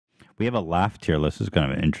We have a laugh tier list. This is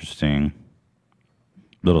kind of an interesting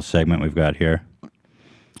little segment we've got here.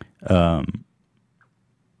 Let's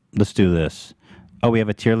do this. Oh, we have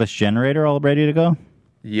a tier list generator all ready to go?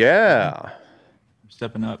 Yeah.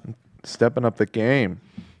 Stepping up. Stepping up the game.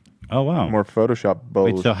 Oh, wow. More Photoshop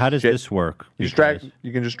bullshit. Wait, so how does this work? You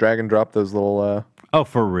can just drag and drop those little... Oh,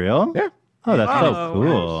 for real? Yeah. Oh, that's so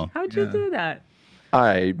cool. How'd you do that?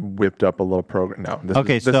 I whipped up a little program. No,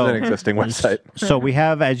 this is so an existing website. So we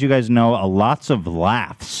have, as you guys know, lots of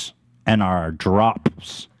laughs and our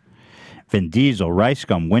drops. Vin Diesel, Rice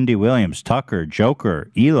Gum, Wendy Williams, Tucker, Joker,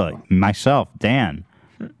 Eli, myself, Dan,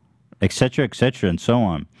 etc., and so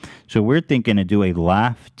on. So we're thinking to do a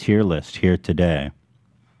laugh tier list here today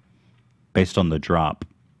based on the drop.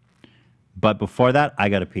 But before that, I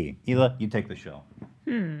gotta pee. Ela, you take the show.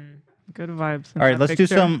 Good vibes. All right, let's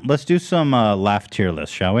do some laugh tier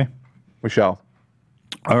list, shall we? We shall.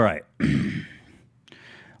 All right.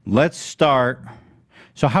 Let's start.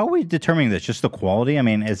 So how are we determining this? Just the quality? I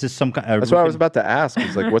mean, is this some kind? That's what I was about to ask.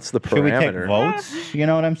 Is like, what's the parameter? Should we take votes? You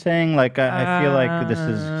know what I'm saying? Like, I feel like this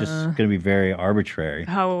is just going to be very arbitrary.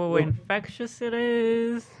 How infectious it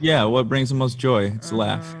is. Yeah, what brings the most joy? It's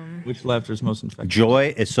laugh. Which laughter is most infectious?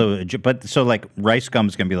 Joy is so like Rice Gum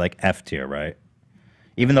is going to be like F tier, right?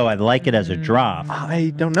 Even though I like it as a drop.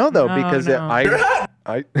 I don't know though, because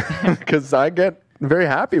because I get very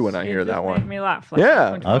happy when I hear that Made one. me laugh.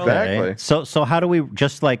 Yeah, Okay. exactly. So how do we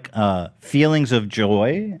just like feelings of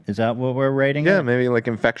joy? Is that what we're rating? Yeah, it? maybe like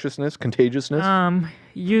infectiousness, contagiousness.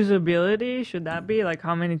 Usability, should that be like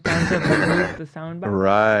how many times have we used the soundbar?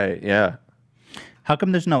 Right. Yeah. How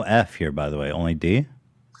come there's no F here, by the way? Only D?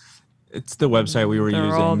 It's the website we were They're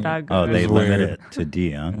using. all that good. Oh, they It's limit weird. it to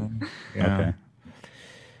D, huh? Yeah. Okay.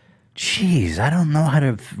 Jeez, I don't know how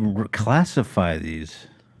to classify these.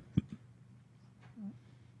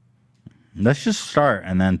 Let's just start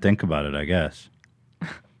and then think about it, I guess.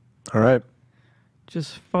 All right.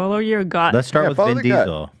 Just follow your gut. Let's start Yeah, with follow Vin the gut.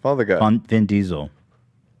 Diesel. Follow the gut. Vin Diesel.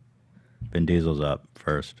 Vin Diesel's up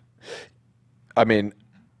first. I mean,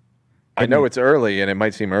 I know it's early, and it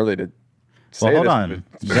might seem early to say Well, hold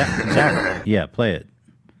this, on. but- Zach, yeah, play it.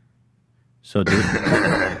 So, dude,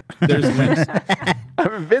 There's links. I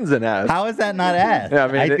mean, Vin's an ass. how is that not ass? Yeah,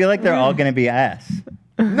 I mean, feel like they're all going to be ass.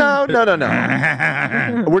 No.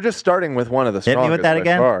 We're just starting with one of the Hit strongest me with that by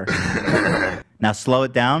again. far. Now, slow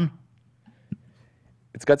it down.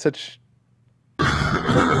 It's got such. It's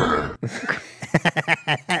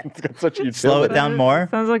got such utility. Slow it down more.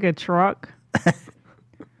 Sounds like a truck.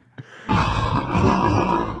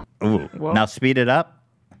 Ooh. Whoa. Now, speed it up.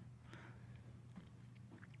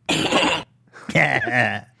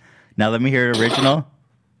 Now, let me hear it original.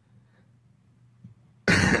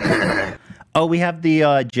 Oh, we have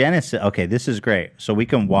the Genesis. Okay, this is great. So we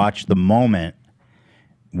can watch the moment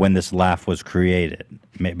when this laugh was created,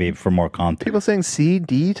 maybe for more context. People saying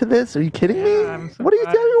CD to this? Are you kidding me? I'm What are you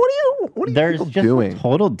doing? What are you There's people just doing? a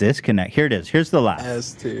total disconnect. Here it is. Here's the laugh.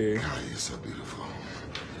 S tier. God, you're so beautiful.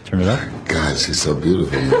 Turn it up. God, she's so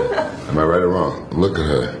beautiful, man. Am I right or wrong? Look at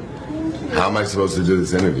her. How am I supposed to do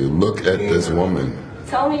this interview? Look at this woman.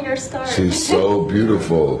 Tell me your story. She's so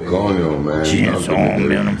beautiful. Coño, man.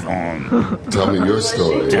 Tell me your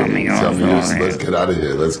story. Tell me yours. Let's get out of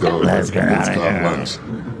here. Let's go. Let's go have lunch.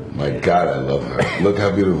 My God, I love her. Look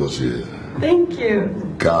how beautiful she is. Thank you.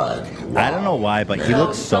 God. I don't know why, but he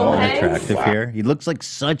looks so Tom Hanks? unattractive here. He looks like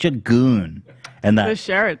such a goon. And that Just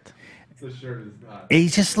share it. he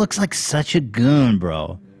just looks like such a goon,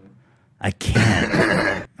 bro. I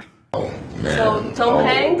can't. Man. So, Tom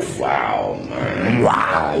Hanks? Wow, man.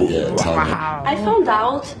 Wow. Yeah, tell me. I found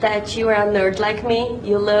out that you are a nerd like me.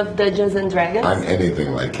 You love Dungeons and Dragons. I'm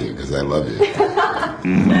anything like you because I love you.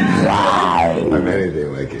 Wow. I'm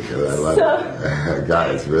anything like you because I love you.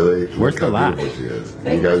 Guys, really? Where's Look the how laugh? beautiful she is.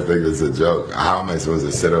 You guys think it's a joke? How am I supposed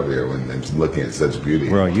to sit over here when I'm looking at such beauty?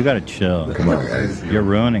 Bro, you gotta chill. Come on, guys. You're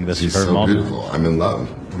ruining this She's for so moment. beautiful. I'm in love.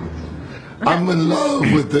 I'm in love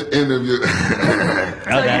with the interview.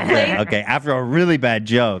 Okay, okay. After a really bad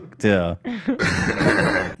joke, too.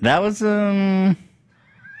 That was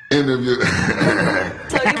interview.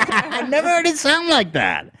 I never heard it sound like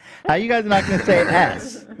that. How you guys not gonna say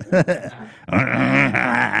S?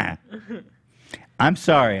 I'm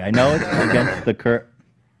sorry. I know it's against the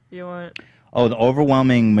You want? Oh, the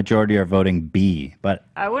overwhelming majority are voting B, but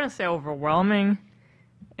I wouldn't say overwhelming.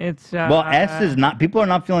 It's well, S is not. People are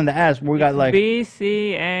not feeling the S. We got like B,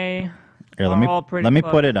 C, A. here. are all pretty Let me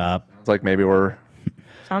close. put it up. It's like maybe we're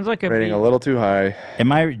Sounds like a rating B. a little too high.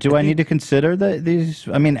 Am I? Do I need to consider these?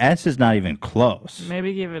 I mean, S is not even close.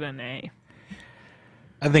 Maybe give it an A.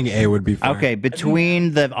 I think A would be fine. Okay,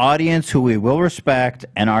 between the audience who we will respect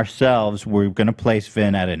and ourselves, we're going to place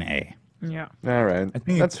Finn at an A. Yeah. All right. I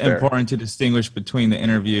think That's it's fair. important to distinguish between the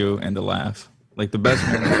interview and the laugh. Like the best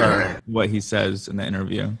moments are what he says in the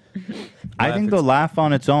interview. I think the laugh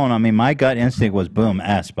on its own, I mean, my gut instinct was boom,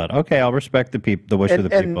 S, but okay, I'll respect the wish of the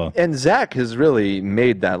people. And Zach has really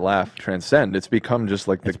made that laugh transcend. It's become just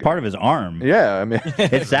like It's part of his arm. Yeah, I mean,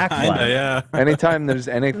 It's Zach's laugh. Yeah. anytime there's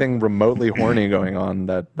anything remotely horny going on,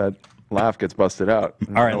 that laugh gets busted out.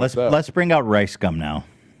 All right, let's bring out Rice Gum now.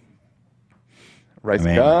 Rice I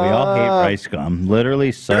mean, Gum. we all hate Rice Gum.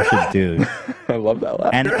 Literally such a dude. I love that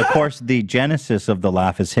laugh. And of course, the genesis of the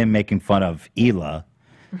laugh is him making fun of Hila,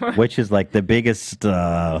 which is like the biggest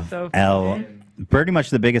L. Pretty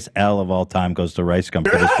much the biggest L of all time goes to Rice Gum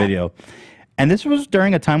for this video. And this was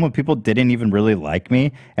during a time when people didn't even really like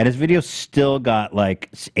me, and his video still got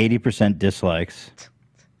like 80% dislikes.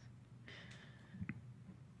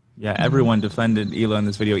 Yeah, everyone defended Hila in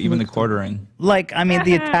this video, even the quartering. Like, I mean,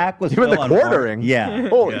 the attack was Even so the unwarranted. quartering? Yeah.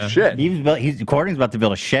 Holy shit. He's quartering's about to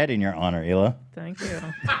build a shed in your honor, Hila, Thank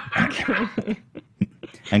you.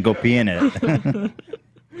 and go pee in it.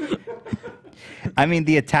 I mean,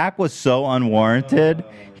 the attack was so unwarranted.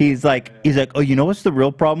 He's like, oh, you know what's the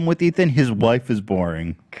real problem with Ethan? His wife is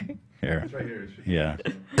boring. Here. Yeah.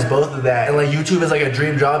 Both of that, and like YouTube is like a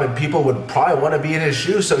dream job, and people would probably want to be in his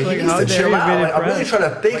shoes. So he Like, needs how to dare chill you out. be Like, I'm really depressed?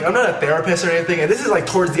 trying to think. I'm not a therapist or anything, and this is like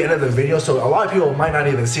towards the end of the video, so a lot of people might not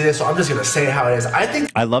even see this. So I'm just gonna say how it is. I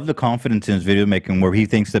think I love the confidence in his video making where he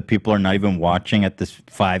thinks that people are not even watching at this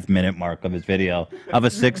 5-minute mark of his video, of a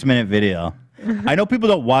 6-minute video. I know people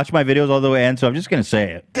don't watch my videos all the way in, so I'm just going to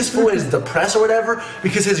say it. this fool is depressed or whatever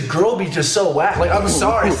because his girl be just so whack. Like, I'm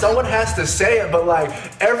sorry, someone has to say it, but like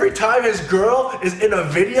every time his girl is in a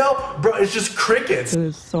video, bro, it's just crickets.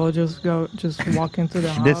 So just walk into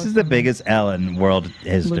the house. This is the biggest L in world Look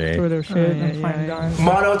history. through their shit and find guns.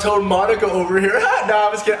 Monotone Monica over here. Nah,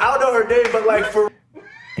 I'm just kidding. I don't know her name, but like for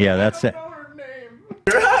Yeah, that's it.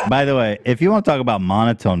 By the way, if you want to talk about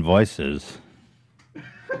monotone voices,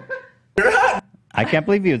 I can't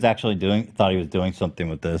believe he was actually thought he was doing something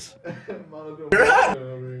with this.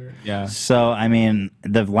 Yeah. So, I mean,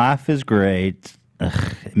 the laugh is great.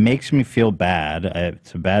 Ugh, it makes me feel bad.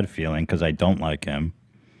 It's a bad feeling because I don't like him.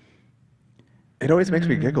 It always makes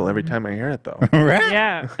me giggle every time I hear it, though. Right?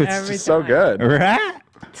 Yeah, It's every just so time. good. Right?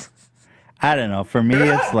 I don't know. For me,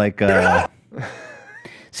 it's like,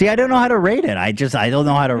 see, I don't know how to rate it. I don't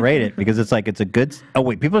know how to rate it because it's like, it's a good, oh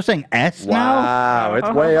wait, people are saying S now? Wow, it's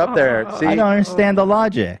way up there. See, I don't understand the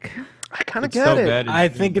logic. I kind of It's get so it. bad. I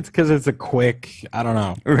think it's because it's a quick. I don't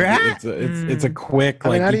know. Right? It's a quick. I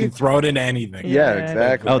mean, Like how you do you- can throw it into anything. Yeah,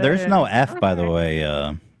 exactly. Oh, there's no F, by the way,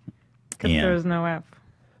 Because Ian. there's no F.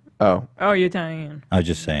 Oh, Oh, you're telling Ian. I was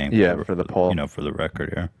just saying. yeah, for the poll. You know, for the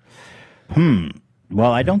record here.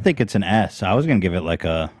 Well, I don't think it's an S. I was going to give it like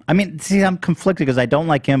a, I mean, see, I'm conflicted because I don't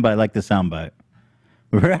like him, but I like the soundbite.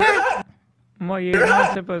 Well, you're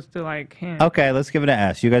not supposed to like him. Okay, let's give it an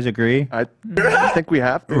S. You guys agree? I think we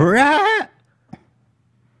have to. Right.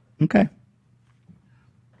 Okay.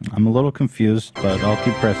 I'm a little confused, but I'll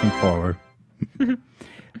keep pressing forward.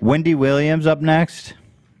 Wendy Williams up next.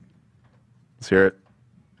 Let's hear it.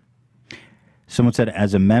 Someone said,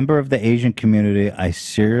 as a member of the Asian community, I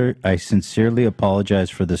sincerely apologize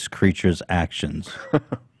for this creature's actions.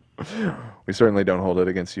 We certainly don't hold it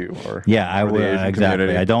against you or Yeah, I or the would Asian exactly.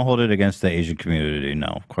 community. I don't hold it against the Asian community. No,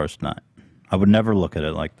 of course not. I would never look at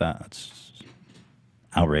it like that. It's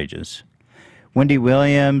outrageous. Wendy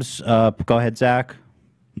Williams, go ahead, Zach.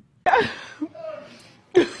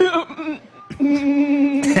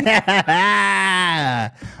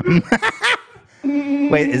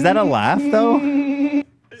 Wait, is that a laugh though?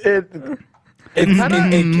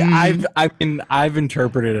 I've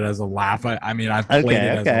interpreted it as a laugh. I mean, I've played it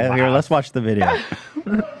as a laugh. Here, let's watch the video.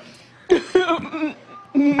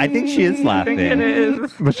 I think she is I think it laughing.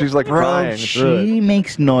 is. But she's like crying. through it. She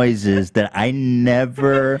makes noises that I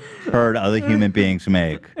never heard other human beings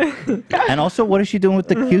make. And also, what is she doing with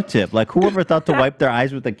the Q-tip? Like, whoever thought to wipe their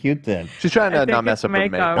eyes with a Q-tip? She's trying to think not mess it's up her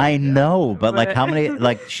makeup. makeup. I know, but like, how many?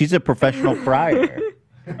 Like, she's a professional crier.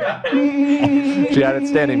 She had it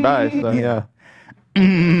standing by, so yeah.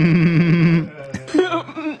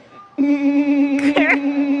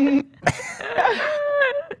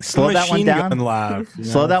 Slow that one Machine down. gun laugh. you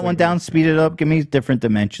Slow know, that it's one like- down. Speed it up. Give me different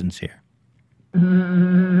dimensions here.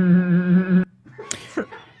 And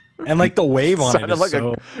like the wave on it Sounded is like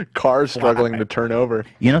so. a car struggling to turn over.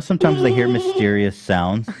 You know, sometimes they hear mysterious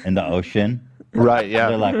sounds in the ocean. Right, yeah.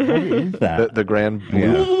 They're like, what is that? the grand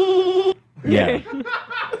blue. Yeah.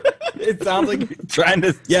 Yeah. It sounds like you're trying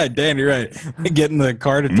to. Yeah, Dan, you're right. Getting the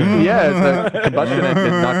car to turn. Yeah, it's a combustion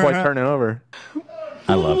engine, not quite turning over.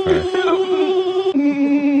 I love her.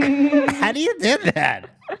 How do you do that?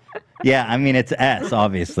 Yeah, I mean, it's S,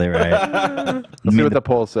 obviously, right? Let's see what the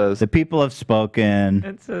poll says. The people have spoken.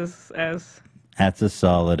 It says S. That's a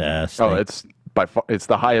solid S. Oh, it's by far, it's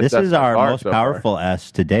the highest. This S is by our far most so far. powerful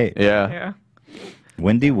S to date. Yeah. Yeah.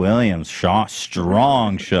 Wendy Williams,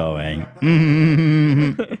 strong showing.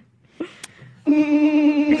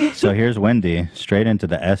 So here's Wendy, straight into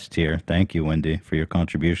the S tier. Thank you, Wendy, for your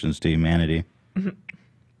contributions to humanity.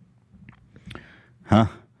 Huh?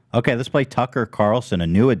 Okay, let's play Tucker Carlson, a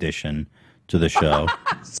new addition to the show.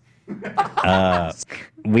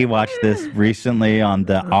 We watched this recently on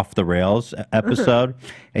the Off the Rails episode.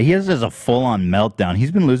 And he has a full-on meltdown.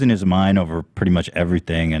 He's been losing his mind over pretty much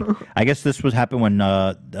everything. And I guess this was happened when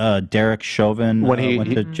Derek Chauvin When he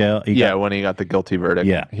went to jail. when he got the guilty verdict.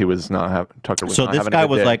 Yeah. He was not Tucker was So not this having guy a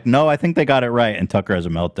good was day. like, no, I think they got it right. And Tucker has a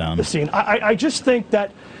meltdown. Scene. I just think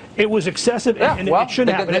that it was excessive and well, it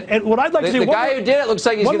shouldn't happen. And what I'd like to say, the guy who did it looks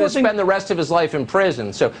like he's one going more to thing- spend the rest of his life in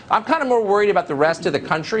prison. So I'm kind of more worried about the rest of the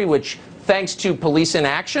country, which, thanks to police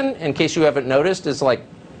inaction, in case you haven't noticed, is like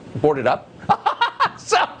boarded up.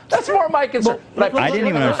 So that's more my concern. But I didn't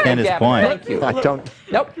even understand his point. Thank you. I don't.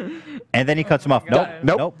 Nope. And then he cuts him off. Nope,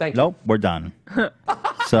 nope, Thank you. nope, we're done.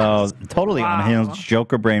 So totally unhinged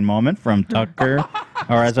Joker brain moment from Tucker,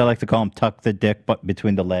 or as I like to call him, Tuck the Dick but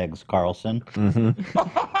between the legs, Carlson.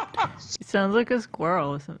 It sounds like a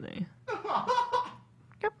squirrel or something.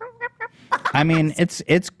 I mean, it's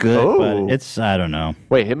good, Oh. but it's, I don't know.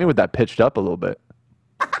 Wait, hit me with that pitched up a little bit.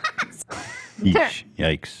 Yeesh,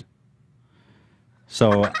 yikes.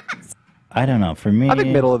 So, I don't know. For me, I think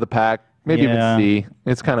middle of the pack, maybe Yeah. even C.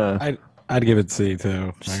 It's kind of. I'd give it C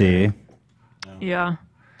too. C. Yeah.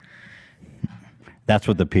 That's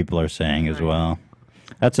what the people are saying as well.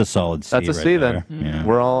 That's a solid C. That's a right C there. then. Yeah.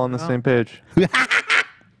 We're all on the same page. Back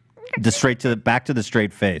to the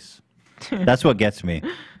straight face. That's what gets me.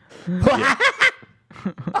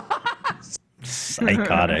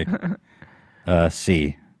 Psychotic.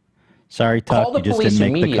 C. Sorry, Tuck. Call the You just police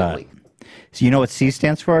didn't make the cut. immediately. So you know what C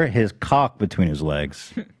stands for? His cock between his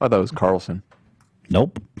legs. Oh, that was Carlson.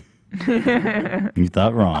 Nope. You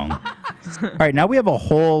thought wrong. All right, now we have a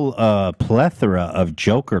whole plethora of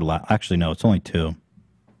Joker. Actually, no, it's only two.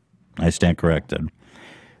 I stand corrected.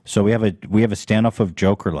 So we have a standoff of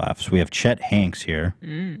Joker laughs. We have Chet Hanks here,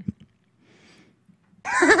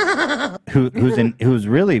 who's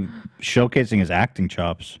really showcasing his acting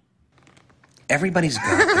chops. Everybody's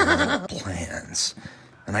got their little plans,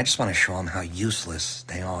 and I just want to show them how useless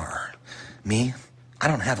they are. Me, I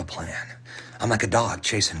don't have a plan. I'm like a dog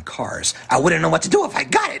chasing cars. I wouldn't know what to do if I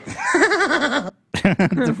got it.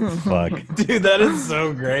 Fuck. Dude, that is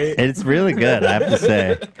so great. It's really good, I have to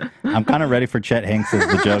say. I'm kind of ready for Chet Hanks as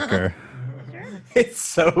the Joker. It's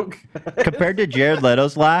so good. Compared to Jared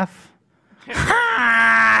Leto's laugh.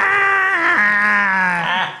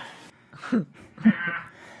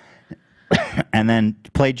 And then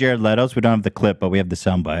play Jared Leto's. We don't have the clip, but we have the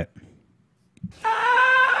soundbite.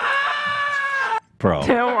 Bro,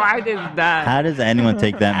 Why did that? how does anyone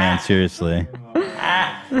take that man seriously?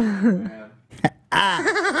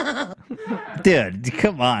 Dude,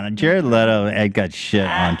 come on. Jared Leto had got shit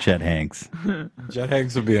on Chet Hanks. Chet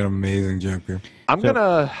Hanks would be an amazing Joker. I'm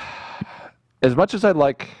gonna, as much as I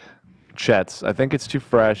like Chet's, I think it's too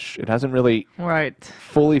fresh. It hasn't really Right.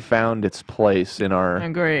 fully found its place in I our.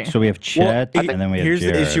 agree. So we have Chet, and then we have Here's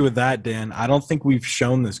Jared. the issue with that, Dan. I don't think we've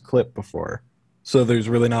shown this clip before, so there's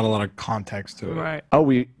really not a lot of context to it. Right. Oh,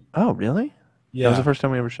 really? Yeah. That was the first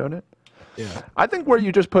time we ever showed it. Yeah. I think where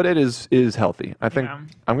you just put it is healthy. I think Yeah.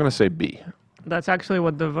 I'm gonna say B. That's actually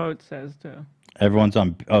what the vote says too. Everyone's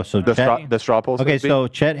on. Oh, so The Chet. straw poll. Okay, says B? so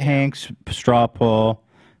Chet Hanks straw poll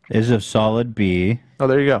is a solid B. Oh,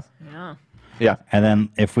 there you go. Yeah. Yeah. And then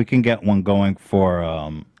if we can get one going for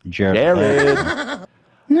Jared. Jared.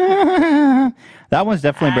 That one's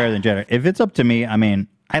definitely better than Jared. If it's up to me, I mean,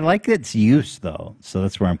 I like its use though, so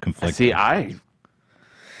that's where I'm conflicted. See,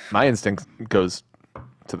 my instinct goes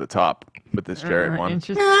to the top with this Jared one.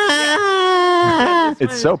 Interesting. Yeah.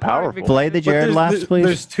 It's so powerful. Play the Jared laughs, please.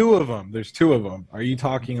 There's two of them. There's two of them. Are you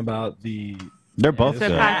talking about the? They're both It's a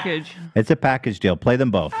good. package. It's a package deal. Play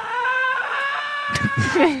them both. Yeah,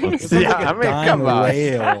 I mean, dying come on.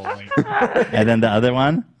 whale. And then the other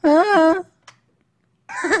one? No,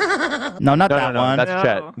 not that No, one. that's No.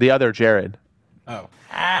 Chet. The other Jared. Oh.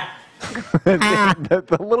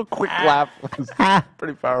 the little quick laugh was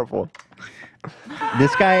pretty powerful.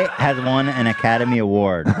 This guy has won an Academy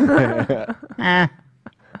Award.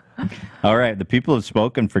 All right, the people have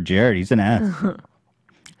spoken for Jared. He's an S.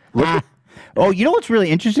 Oh, you know what's really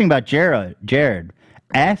interesting about Jared?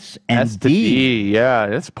 S and S to D. Yeah,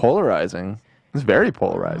 it's polarizing. It's very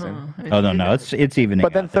polarizing. Oh no, it's even.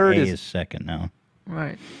 But then third A is second now.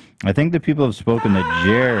 Right. I think the people have spoken that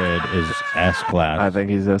Jared is S class. I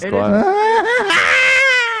think he's S It class.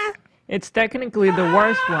 It's technically the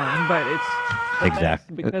worst one, but it's the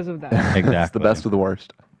Exactly. best because of that. Exactly. It's the best of the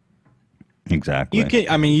worst. Exactly. You can.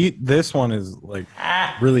 I mean, this one is like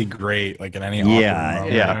really great. Like in any. Yeah,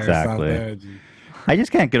 opera yeah, or exactly. something. I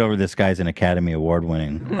just can't get over this guy's an Academy Award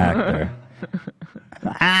winning actor.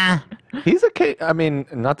 He's I mean,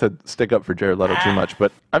 not to stick up for Jared Leto too much,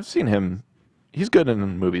 but I've seen him. He's good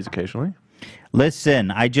in movies occasionally. Listen,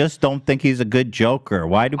 I just don't think he's a good Joker.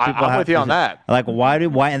 Why do people I'm have with you to, on that. Like,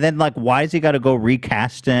 and then like, why has he got to go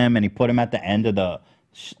recast him and he put him at the end of the?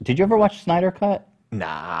 Did you ever watch Snyder Cut?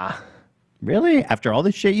 Nah. Really? After all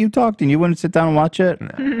the shit you talked and you wouldn't sit down and watch it?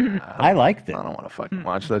 Nah. I liked it. I don't want to fucking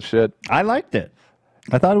watch that shit. I liked it.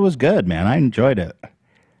 I thought it was good, man. I enjoyed it.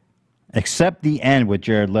 Except the end with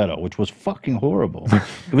Jared Leto, which was fucking horrible.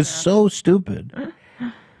 It was so stupid.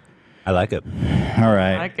 I like it. All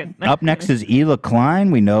right. I like it. Up next is Ela Klein.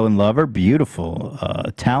 We know and love her. Beautiful.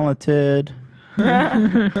 Talented.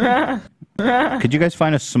 Could you guys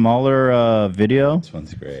find a smaller video? This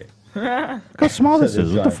one's great. Look how small this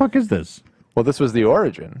is. What the fuck is this? Well, this was the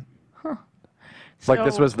origin. Like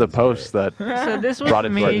this So- was the post that So this was brought it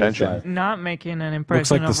to our me attention. not making an Looks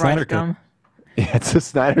impression like the of Snyder Rice Cut. Gum. Yeah, it's a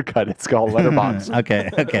Snyder Cut. It's called Letterbox. Okay.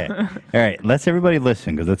 All right. Let's everybody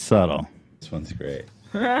listen because it's subtle. This one's great.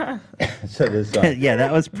 Yeah,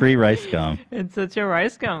 that was pre-Rice Gum. It's such a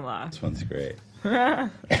Rice Gum laugh. This one's great. I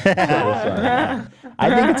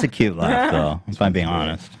think it's a cute laugh, though, if I'm being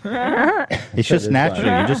honest. It's just natural.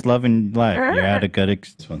 You're just loving life. You're at a good...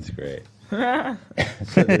 This one's great. I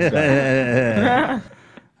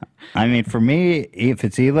mean, for me, if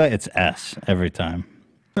it's Ela, it's S every time.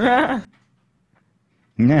 I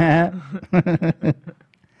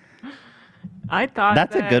thought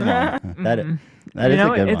That's a good one. That is a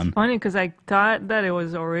good it's one. funny because I thought that it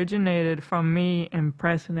was originated from me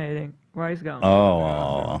impersonating Rice Gum.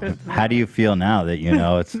 Oh, how do you feel now that you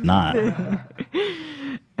know it's not?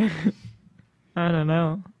 I don't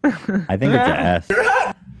know. I think it's an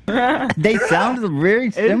S. They sound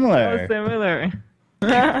very similar. It's so similar.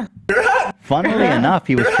 Funnily enough,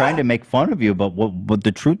 he was trying to make fun of you, but what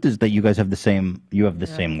the truth is that you guys have the same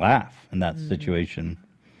same laugh in that situation.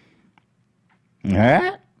 All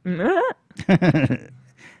right.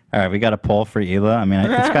 All right, we got a poll for Ela. I mean,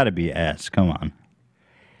 it's got to be S. Come on.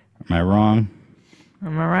 Am I wrong?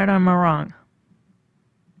 Am I right or am I wrong?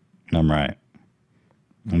 I'm right.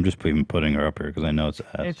 I'm just even putting her up here because I know it's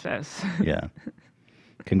S. It's S. Yeah.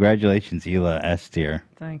 Congratulations, Ela, S tier.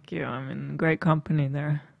 Thank you. I'm in great company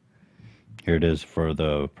there. Here it is for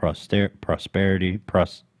the posterity.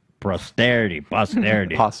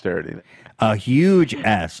 A huge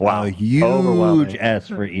S. Wow. A huge Overwhelming. S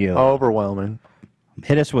for Ela. Overwhelming.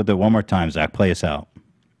 Hit us with it one more time, Zach. Play us out.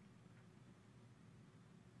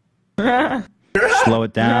 Slow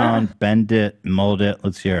it down, bend it, mold it.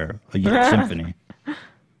 Let's hear a symphony.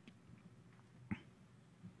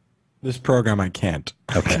 This program I can't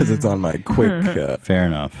because it's on my quick. Fair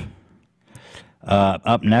enough.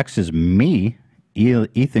 Up next is me,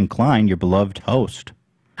 Ethan Klein, your beloved host.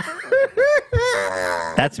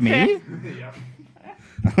 That's me?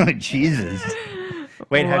 Oh, Jesus.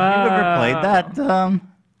 Wait, have you ever played that?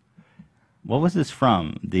 What was this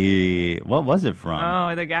from? What was it from?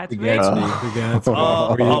 Oh, the Gatsby. The Gatsby.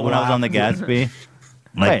 Oh, when I was on the Gatsby?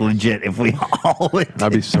 Like, legit, if we all would.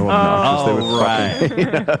 I'd be so obnoxious. They would right.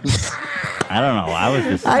 I don't know.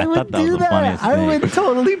 I thought that was the funniest thing. I would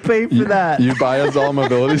totally pay for that. You buy us all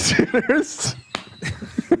mobility scooters?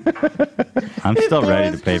 I'm still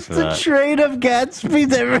ready to pay for that. It's a trade of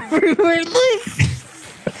Gatsby's everywhere.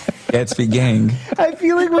 Gatsby gang. I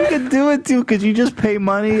feel like we could do it too because you just pay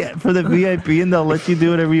money for the VIP and they'll let you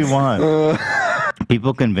do whatever you want.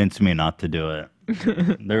 People convince me not to do it.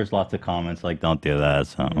 There's lots of comments like, don't do that.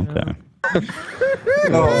 So, okay.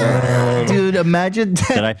 Dude, imagine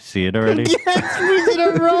Did I see it already? Gatsby's in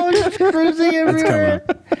a row just cruising everywhere.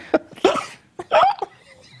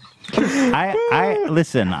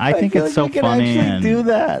 Listen, I think feel it's like so we can funny actually and do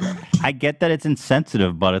that. I get that it's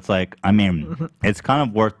insensitive, but it's like, I mean, it's kind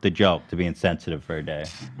of worth the joke to be insensitive for a day.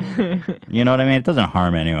 You know what I mean? It doesn't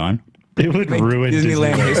harm anyone. It would ruin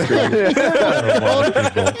Disneyland history.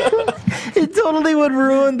 It totally would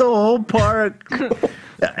ruin the whole park.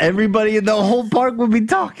 Everybody in the whole park would be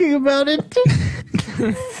talking about it.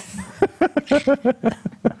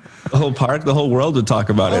 The whole park, the whole world would talk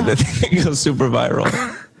about it. It goes super viral.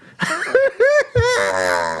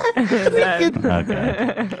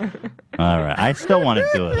 Okay. All right. I still want to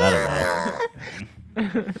do it. I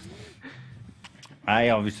don't know. I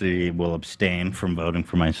obviously will abstain from voting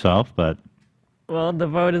for myself, but Well, the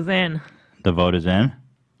vote is in. the vote is in.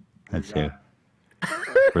 Let's see.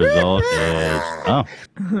 Result is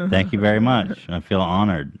thank you very much. I feel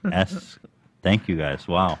honored. Thank you guys.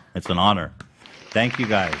 Wow, it's an honor. Thank you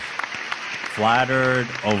guys. Flattered,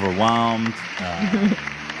 overwhelmed.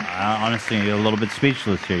 Honestly, a little bit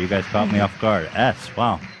speechless here. You guys caught me off guard.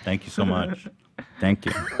 Wow, thank you so much. Thank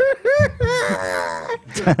you.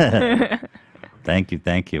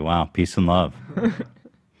 Thank you. Wow, peace and love.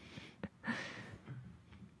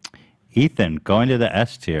 Ethan, going to the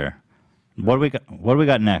S tier. What do we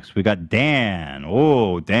got next? We got Dan.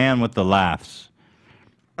 Oh, Dan with the laughs.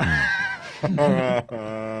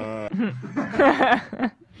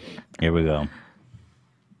 Here we go.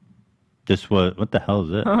 This was, what the hell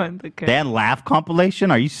is it? Oh, okay. Dan laugh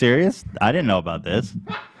compilation? Are you serious? I didn't know about this.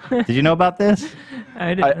 Did you know about this?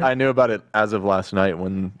 I knew about it as of last night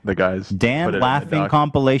when the guys Dan put it in the laughing doc.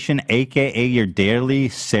 compilation, aka your daily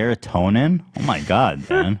serotonin. Oh my God,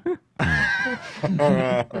 Dan.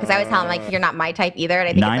 Because I always tell him, like, you're not my type either.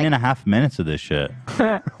 And I think 9.5 minutes of this shit. it's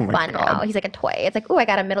fun now. He's like a toy. It's like, oh, I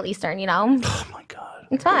got a Middle Eastern, you know? Oh my God.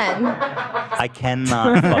 It's fun. I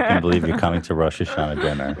cannot fucking believe you're coming to Rosh Hashanah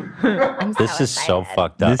dinner. This is so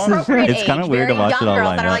fucked up. It's kind of weird to watch it young all girls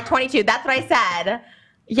line that are up. like 22. That's what I said.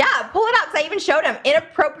 Yeah, pull it up because I even showed him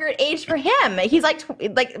inappropriate age for him. He's like, they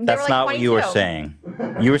were That's like not 22. what you were saying.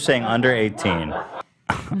 You were saying under 18.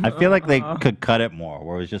 I feel like they could cut it more,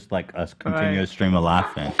 where it was just like a continuous stream of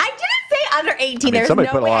laughing. I didn't say under 18. There's somebody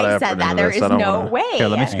no put a way lot of I effort said that. into There this. is I don't no wanna- way. Here,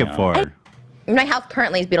 let me skip forward. My house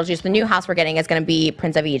currently is Beetlejuice. The new house we're getting is going to be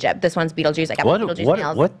Prince of Egypt. This one's Beetlejuice. I got Beetlejuice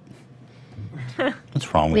nails.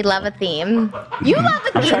 What's wrong with We you? love a theme. You love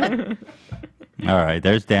a theme. All right,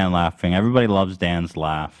 there's Dan laughing. Everybody loves Dan's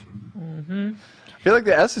laugh. I feel like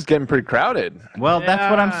the S is getting pretty crowded. Well, that's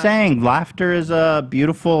what I'm saying. Laughter is a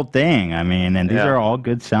beautiful thing. I mean, and these Yeah. are all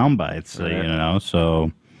good sound bites, you know,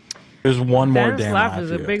 so. There's one more Dan's Dan laugh laugh is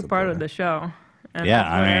you a have big to part play. of the show. And Yeah, that's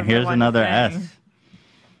I what mean, here's everyone is another saying. S.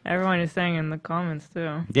 Everyone is saying in the comments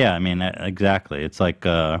too. Yeah, I mean, exactly. It's like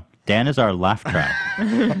Dan is our laugh track.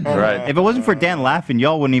 Right. If it wasn't for Dan laughing,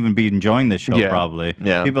 y'all wouldn't even be enjoying this show, Yeah. probably.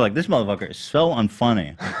 Yeah. People are like, this motherfucker is so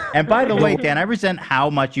unfunny. And by the way, Dan, I resent how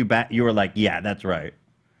much you were like, yeah, that's right.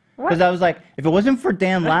 Because I was like, if it wasn't for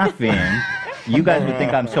Dan laughing, you guys would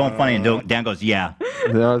think I'm so unfunny. And Dan goes, yeah.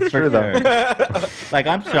 No, it's true, though. Like,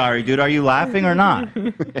 I'm sorry, dude. Are you laughing or not?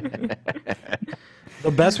 The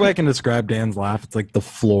best way I can describe Dan's laugh, it's like the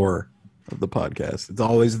floor of the podcast. It's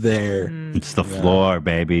always there. It's the floor,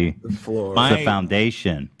 baby. The floor. It's the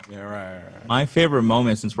foundation. Yeah, right. My favorite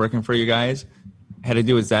moment since working for you guys had to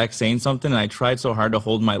do with Zach saying something, and I tried so hard to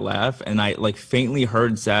hold my laugh, and I like faintly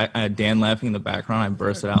heard Dan laughing in the background. I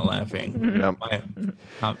bursted out laughing.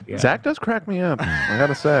 Yep. Zach does crack me up. I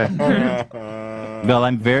gotta say. Well,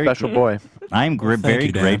 I'm very Special boy. I'm very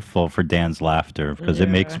you, Dan. grateful for Dan's laughter because it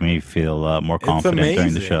makes me feel more confident during the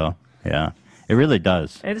amazing. show. Yeah, it really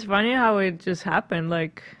does. It's funny how it just happened.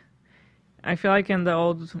 Like, I feel like in the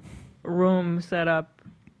old room setup,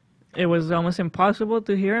 it was almost impossible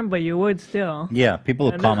to hear him, but you would still. Yeah, people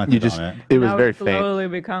have And then- commented on it. It was Now very it's faint. slowly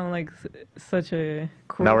become like such a.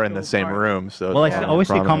 Now we're in the crucial same part. room, so. Well, it's I more always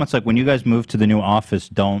see prominent. comments like, when you guys move to the new office,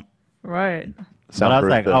 don't. Right. But I was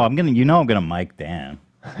Soundproof like, the- oh, I'm gonna mic Dan.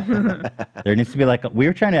 There needs to be like we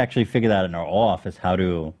were trying to actually figure that out in our office how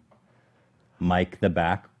to mic the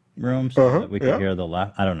back room so that we could hear the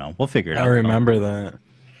left. I don't know. We'll figure it out. I remember that.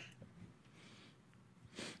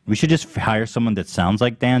 We should just hire someone that sounds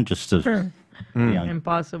like Dan just to. be on-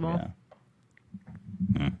 Impossible.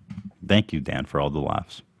 Thank you, Dan, for all the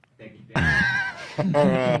laughs.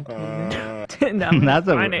 That was That's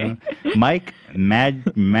funny. Mike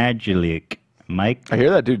Magilic. Mike. I hear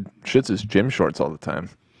that dude shits his gym shorts all the time.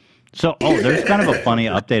 So, there's kind of a funny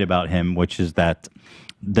update about him, which is that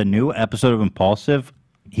the new episode of Impulsive,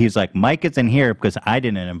 he's like, Mike isn't here because I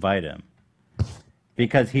didn't invite him.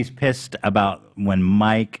 Because he's pissed about when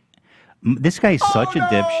Mike. This guy is such a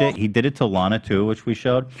dipshit. He did it to Lana too, which we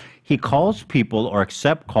showed. He calls people or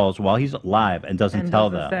accept calls while he's live and doesn't And tell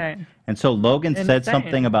doesn't them. say. And so Logan said Insane.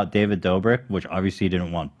 something about David Dobrik, which obviously he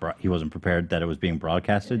didn't want. He wasn't prepared that it was being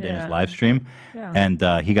broadcasted in his Yeah. live stream, Yeah. and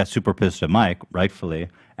he got super pissed at Mike, rightfully.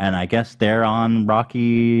 And I guess they're on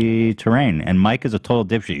rocky terrain. And Mike is a total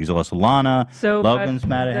dipshit. He's a Lana. So Logan's but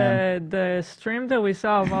mad at him. The stream that we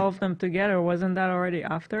saw of all of them together, wasn't that already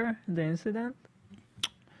after the incident?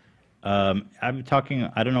 I'm talking.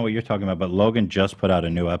 I don't know what you're talking about, but Logan just put out a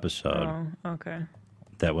new episode Oh, okay.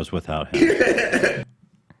 that was without him.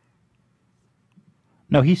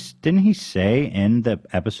 No, didn't he say in the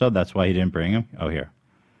episode that's why he didn't bring him? Oh,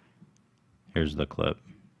 here's the clip.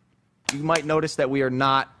 You might notice that we are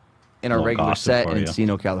not in our Little regular gossip set for in you.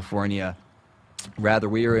 Encino, California. Rather,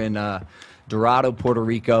 we are in Dorado, Puerto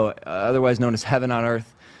Rico, otherwise known as Heaven on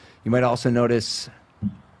Earth. You might also notice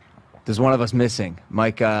there's one of us missing.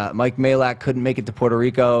 Mike Malak couldn't make it to Puerto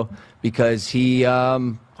Rico because he I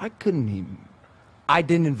didn't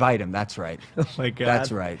invite him. That's right. Oh my God.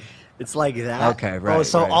 That's right. It's like that. Okay, right. Oh,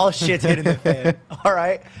 so right. all shit's hitting the fan. All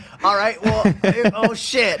right. Well, oh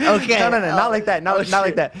shit. Okay. No, not like that. Not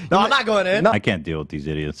like that. No, I'm not going in. I can't deal with these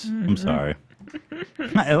idiots. I'm sorry.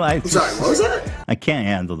 I'm sorry, what was that? I can't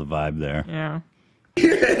handle the vibe there. Yeah.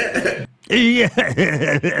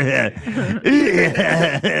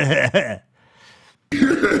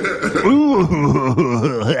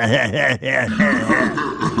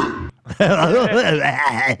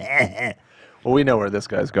 Well, we know where this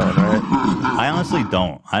guy's going, right? I honestly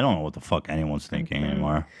don't. I don't know what the fuck anyone's thinking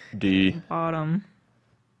anymore. D. Bottom.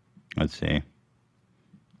 Let's see.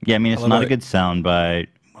 Yeah, I mean, it's love not a it. good soundbite.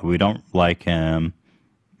 We don't like him.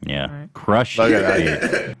 Yeah. Crush Look your at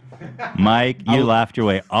feet. Mike, you laughed your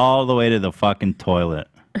way all the way to the fucking toilet.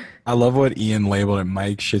 I love what Ian labeled it.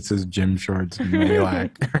 Mike shits his gym shorts.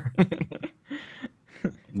 Malak.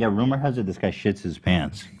 Yeah, rumor has it this guy shits his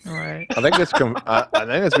pants. All right. I think it's I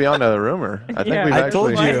think it's beyond a rumor. I think Yeah. we've I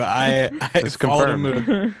told actually. you. I It's followed him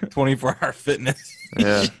confirmed. with 24-hour fitness.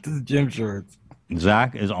 Yeah. Shits his gym shorts.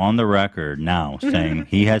 Zach is on the record now saying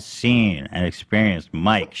he has seen and experienced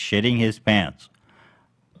Mike shitting his pants.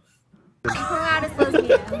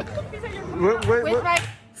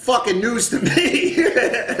 Fucking news to me.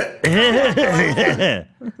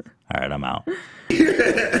 All right, I'm out.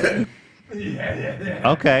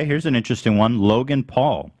 Okay, here's an interesting one. Logan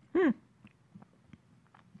Paul.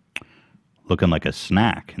 Looking like a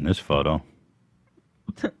snack in this photo.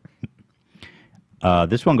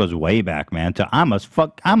 This one goes way back, man, to I'm a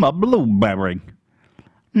blueberry.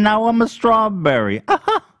 Now I'm a strawberry.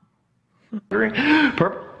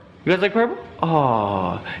 Purple? You guys like purple?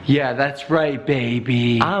 Oh, yeah, that's right,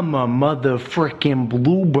 baby. I'm a mother frickin'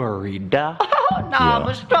 blueberry, duh. No, I'm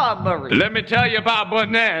a strawberry. Let me tell you about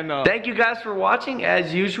banana. Thank you guys for watching,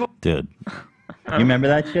 as usual. Dude, you remember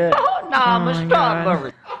that shit? Oh, no, I'm a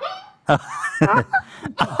strawberry. No,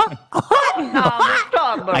 I'm a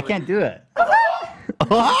strawberry. I can't do it.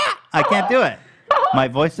 I can't do it. My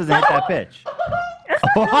voice doesn't hit that pitch.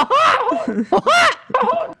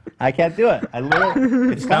 I can't do it. I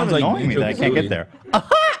literally, it sounds like annoying me that I can't get there.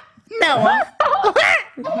 No.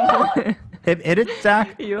 Hit it,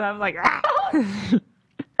 Zach. You have like.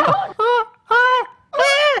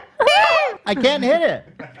 I can't hit it.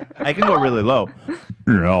 I can go really low.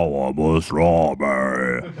 Now I'm a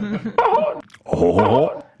strawberry.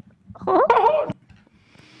 Oh.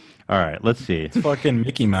 All right, let's see. It's fucking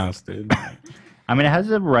Mickey Mouse, dude. I mean, it has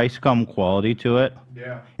a rice gum quality to it.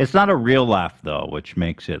 Yeah. It's not a real laugh, though, which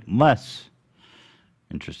makes it less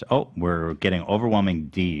interesting. Oh, we're getting overwhelming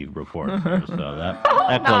D reports here, so that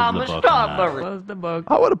closes the book on that. Close the book.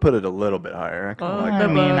 I would have put it a little bit higher. I kinda like I that.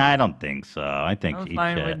 mean, I don't think so. I think I'm eat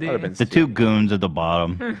fine it. with D. Would've been The two goons at the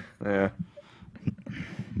bottom. Yeah.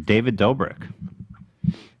 David Dobrik.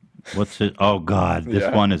 What's it? Oh, God. This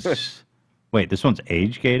Yeah. one is... Wait, this one's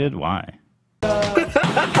age-gated? Why? Wait,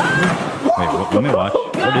 let me watch.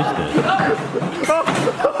 What is this?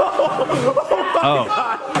 Oh.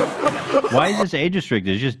 Why is this age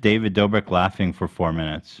restricted? It's just David Dobrik laughing for 4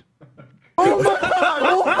 minutes. Shout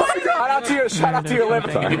out to your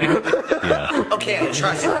liver. Yeah. Okay, I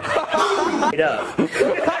trust you.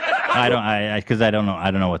 Because I don't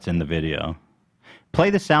know what's in the video. Play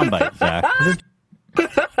the soundbite, Zach.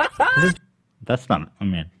 That's not. I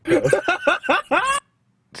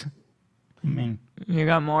mean. You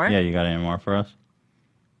got more? Yeah, you got any more for us?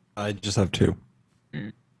 I just have two.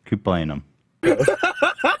 Keep playing them.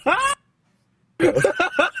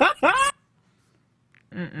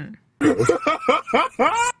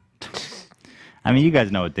 I mean, you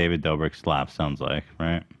guys know what David Dobrik's laugh sounds like,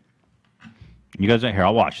 right? You guys are here.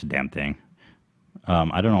 I'll watch the damn thing.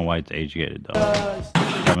 I don't know why it's age gated though.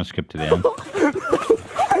 I'm gonna skip to the end.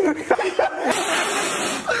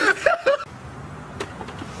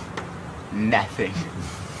 Nothing.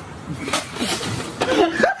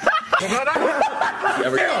 It's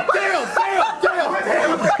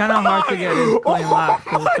kind of hard to get his clean laugh.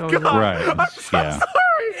 Right. Yeah.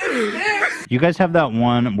 You guys have that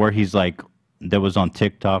one where he's like, that was on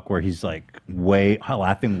TikTok where he's like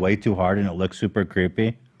laughing way too hard and it looks super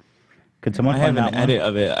creepy. Could someone I find have that an one? edit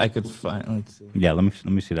of it. I could find. Let's see. Yeah, let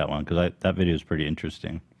me see that one because that video is pretty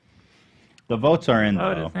interesting. The votes are in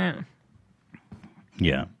though.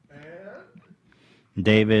 Yeah.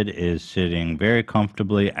 David is sitting very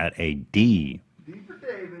comfortably at a D.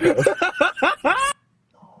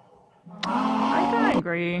 I kind of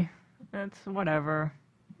agree. It's whatever.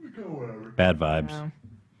 Bad vibes.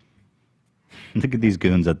 Look at these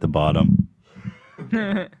goons at the bottom.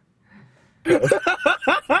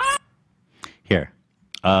 Here.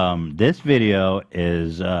 This video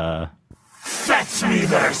is Fetch me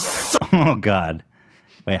their soul. Oh god.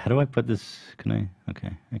 Wait, how do I put this? Can I?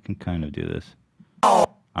 Okay, I can kind of do this.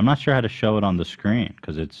 I'm not sure how to show it on the screen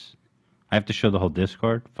because I have to show the whole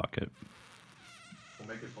Discord. Fuck it. We'll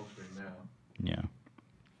make it full screen now. Yeah.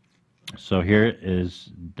 So here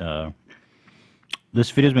is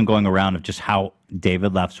this video's been going around of just how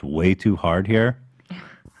David laughs way too hard here.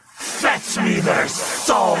 Fetch me their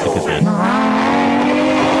soul. Look at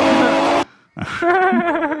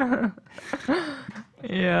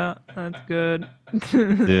Yeah, that's good. this.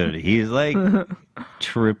 Dude, he's like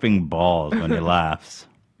tripping balls when he laughs.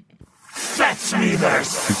 Fetch me their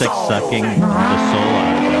He's soul. like sucking the soul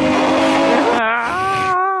out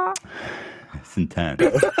of them. It's intense.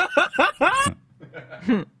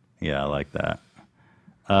 Yeah, I like that.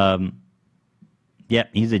 Yeah,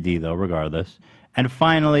 he's a D though, regardless. And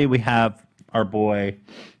finally, we have our boy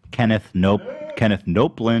Kenneth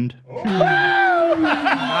Nopeland.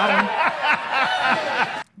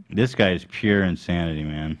 This guy is pure insanity,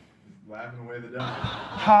 man. Laughing away the dumb.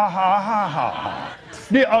 Ha ha ha ha ha.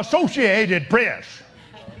 The Associated Press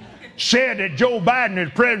said that Joe Biden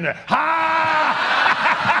is president.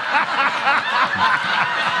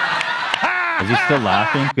 Is he still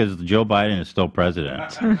laughing? Because Joe Biden is still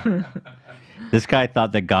president. This guy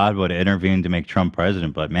thought that God would intervene to make Trump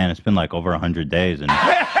president, but man, it's been like over 100 days. And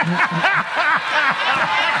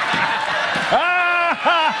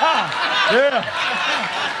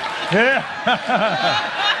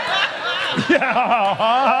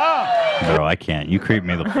bro, I can't. You creep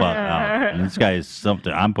me the fuck out. And this guy is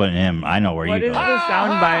something. I'm putting him. I know where What you is go. the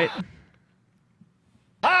soundbite?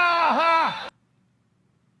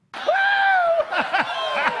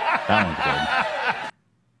 That one's good.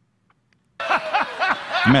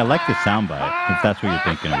 I mean, I like the soundbite, if that's what you're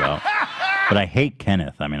thinking about. But I hate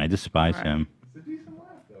Kenneth. I mean, I despise him.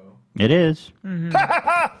 It is.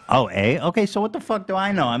 Oh, A? Okay, so what the fuck do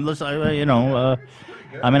I know? I'm listening, you know,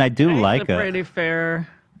 I mean, I do like It's it. pretty fair.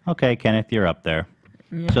 Okay, Kenneth, you're up there.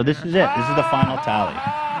 So this is it. This is the final tally.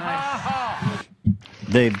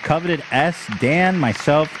 The coveted S, Dan,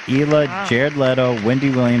 myself, Hila, Jared Leto, Wendy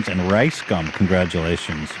Williams, and Rice Gum.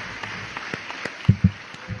 Congratulations.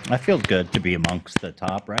 That feels good to be amongst the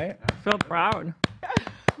top, right? I feel proud.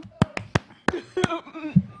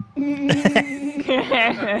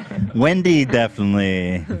 Wendy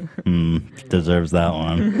definitely deserves that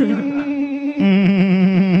one.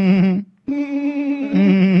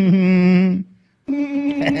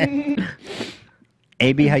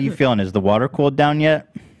 AB, how you feeling? Is the water cooled down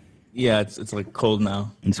yet? Yeah, it's like cold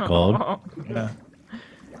now. It's cold? Yeah.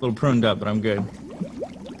 A little pruned up, but I'm good.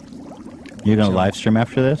 You're gonna live stream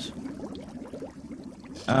after this?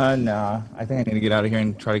 Nah. I think I need to get out of here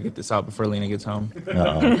and try to get this out before Lena gets home.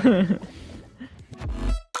 Uh-oh.